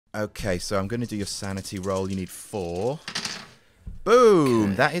Okay, so I'm going to do your sanity roll. You need 4. Boom!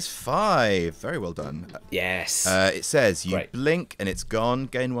 Okay. That is 5. Very well done. Yes. It says you blink and it's gone.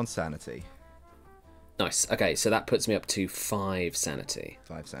 Gain 1 sanity. Nice. Okay, so that puts me up to 5 sanity.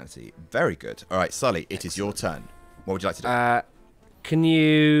 5 sanity. Very good. All right, Sully, it is your turn. What would you like to do? Can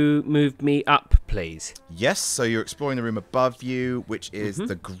you move me up, please? Yes, so you're exploring the room above you, which is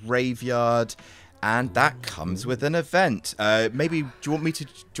the graveyard, and that comes with an event. Maybe do you want me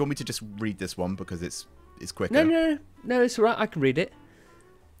to just read this one because it's quicker? No, it's all right. I can read it.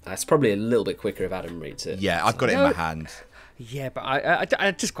 It's probably a little bit quicker if Adam reads it. Yeah, I've got it in my hand. Yeah, but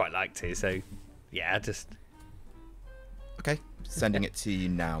I just quite like to, so yeah, Okay, sending it to you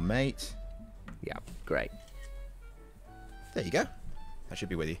now, mate. Yeah, great. There you go. That should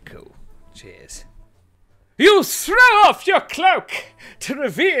be with you. Cool. Cheers. You throw off your cloak to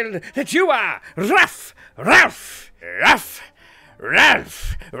reveal that you are Ralph,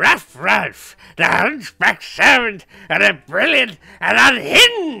 the hunchback servant, and a brilliant and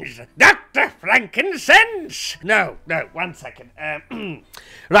unhinged Dr. Frankincense. No, 1 second.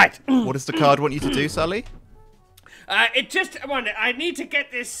 Right. What does the card want you to do, Sully? I need to get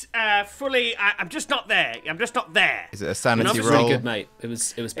this fully. I'm just not there. Is it a sanity roll? Really good, mate. It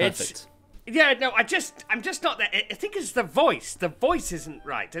was perfect. Yeah, no, I'm just not there. I think it's the voice. The voice isn't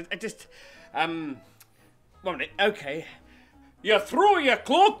right. I just, 1 minute. Okay. You throw your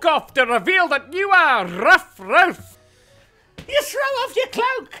cloak off to reveal that you are Rough Ralph. You throw off your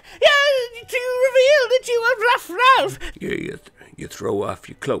cloak, to reveal that you are Rough Ralph. You throw off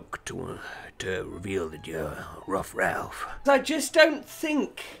your cloak to reveal that you're Rough Ralph. I just don't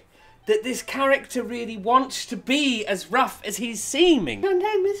think that this character really wants to be as rough as he's seeming. Your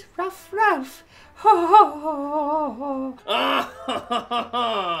name is Rough Ralph. Have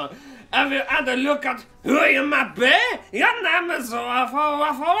you had a look at who you might be? Your name is Rough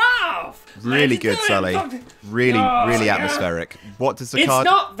Ralph. Really good, Sully. Really atmospheric. What does the card...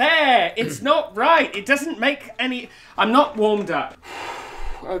 It's not there. It's not right. It doesn't make any... I'm not warmed up.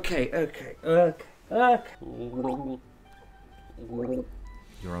 Okay.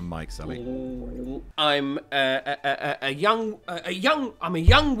 You're on mic, Sully. I'm a young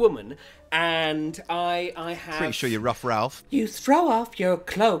woman, and I have... Pretty sure you're Rough Ralph. You throw off your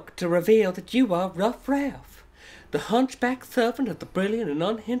cloak to reveal that you are Rough Ralph, the hunchback servant of the brilliant and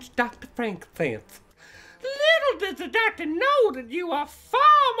unhinged Dr. Frankincense. Little did the doctor know that you are far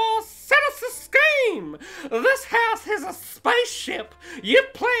more sinister scheme. This house is a spaceship. You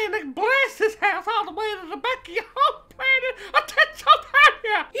plan to blast this house all the way to the back of your home planet. Attention,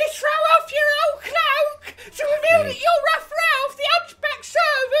 here. You throw off your old cloak to reveal that you're Rough Ralph, the hunchback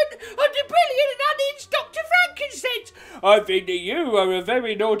servant of the brilliant and unhinged Dr. Frankincense. I think that you are a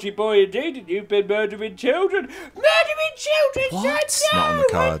very naughty boy indeed, and you've been murdering children. Murdering children? What? Not on the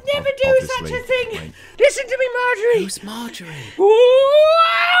card. I'd never do such a thing. Right. Listen to me, Marjorie. Who's Marjorie?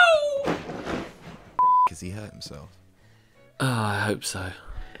 Wow! Has he hurt himself? Oh, I hope so.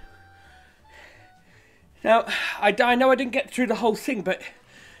 Now, I know I didn't get through the whole thing, but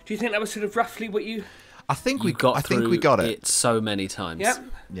do you think that was sort of roughly what you... I think we got it so many times. Yep.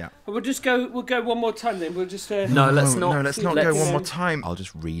 Yeah. We'll go one more time then. We'll just... No, let's not go one more time. I'll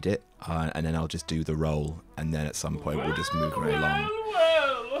just read it, and then I'll just do the roll, and then at some point we'll just move right along.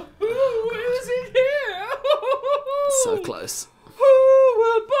 Well, who is it here? So close. Who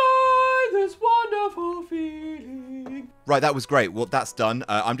will buy this wonderful feeling? Right, that was great. Well, that's done.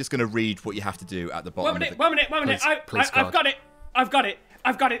 I'm just going to read what you have to do at the bottom. One minute. Please, I've got it. Oh,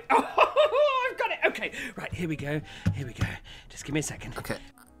 I've got it. Okay, right, here we go. Just give me a second. Okay,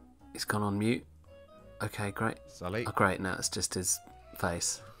 he's gone on mute. Okay, great. Sully. Oh, great, now it's just his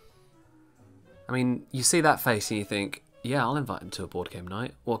face. I mean, you see that face and you think, yeah, I'll invite him to a board game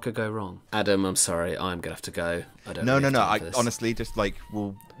night. What could go wrong? Adam, I'm sorry, I'm going to have to go. I don't No. I honestly, just like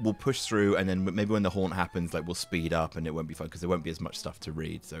we'll push through, and then maybe when the haunt happens, like we'll speed up, and it won't be fun because there won't be as much stuff to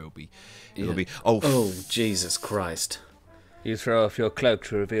read. So it'll be. Oh, Jesus Christ! You throw off your cloak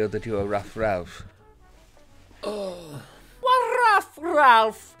to reveal that you are Rough Ralph. Oh, what Rough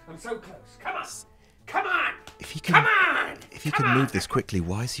Ralph? I'm so close. Come on! If he can move this quickly,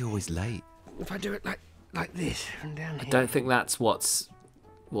 why is he always late? If I do it like this from down here. I don't think that's what's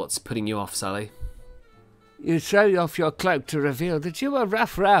putting you off, Sally. You throw off your cloak to reveal that you are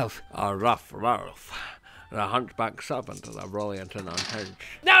Rough Ralph. Rough Ralph, the hunchback servant of the brilliant and unhinged.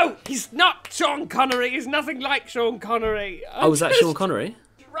 No, he's not Sean Connery. He's nothing like Sean Connery. Was that Sean Connery?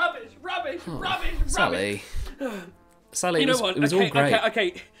 Rubbish. Sally. Sally, you know what? It was all great.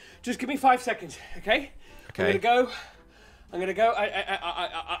 Okay. Just give me 5 seconds, okay? Okay. I'm gonna go.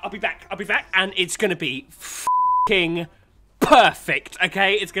 I'll be back. And it's gonna be f***ing perfect.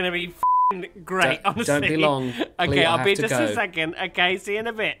 Okay, it's gonna be great. Honestly, don't be long. Okay, Please, I'll be to just go. a second. Okay, see you in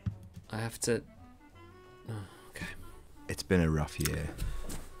a bit. I have to. Oh, okay. It's been a rough year.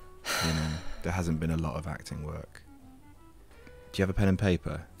 You know, there hasn't been a lot of acting work. Do you have a pen and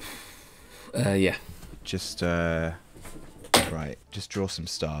paper? Yeah. Just right. Just draw some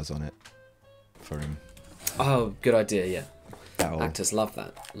stars on it for him. Oh, good idea. Yeah. That'll Actors love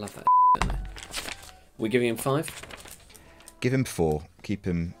that. Love that. Don't they? We giving him 5? give him 4. Keep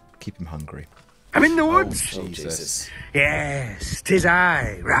him hungry. I'm in the woods. Oh, Jesus. Yes, 'tis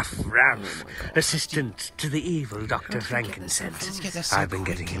I, Ralph, assistant to the evil Dr. Frankincense. I've been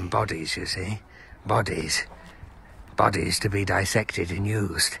getting him bodies, you see. Bodies. Bodies to be dissected and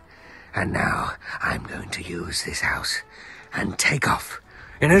used. And now I'm going to use this house and take off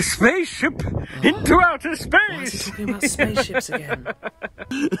in a spaceship into outer space. Why is he talking about spaceships again?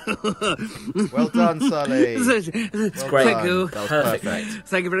 Well done, Sully. It's great. Thank you. That was perfect.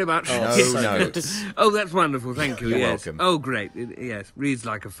 Thank you very much. No Yes. notes. Oh, that's wonderful. Thank you. You're yes. welcome. Oh, great. Yes, reads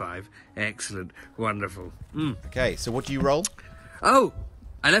like a 5. Excellent. Wonderful. Okay, so what do you roll? Oh,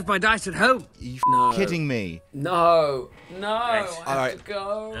 I left my dice at home. Are you No. kidding me? No. I have Alright. to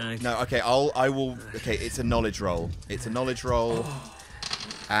go. No, okay, I will. Okay, it's a knowledge roll. It's a knowledge roll.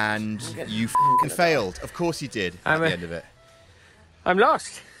 And you failed. Of course you did at the end of it. I'm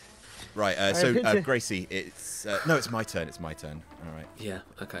lost. Right, Gracie, it's... no, it's my turn. It's my turn. All right. Yeah.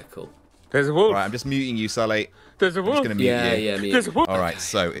 Okay. Cool. There's a wolf. All right, I'm just muting you, Sully. There's a I'm wolf. just going to mute Yeah. you. Yeah. Me. There's a wolf. All right,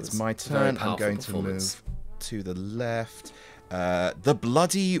 so it's my very turn. I'm powerful going to performance. move to the left. The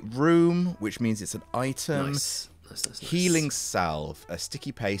Bloody Room, which means it's an item. Nice. Healing salve, a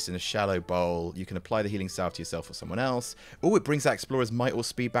sticky paste in a shallow bowl. You can apply the healing salve to yourself or someone else. Oh, it brings that explorer's might or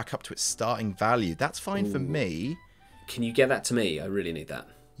speed back up to its starting value. That's fine for me. Can you get that to me? I really need that.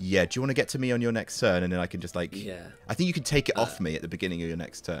 Yeah, do you want to get to me on your next turn and then I can just like... Yeah. I think you can take it off me at the beginning of your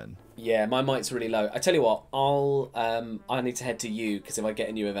next turn. Yeah, my might's really low. I tell you what, I need to head to you because if I get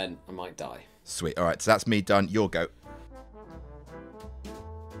a new event, I might die. Sweet. All right, so that's me done. Your go.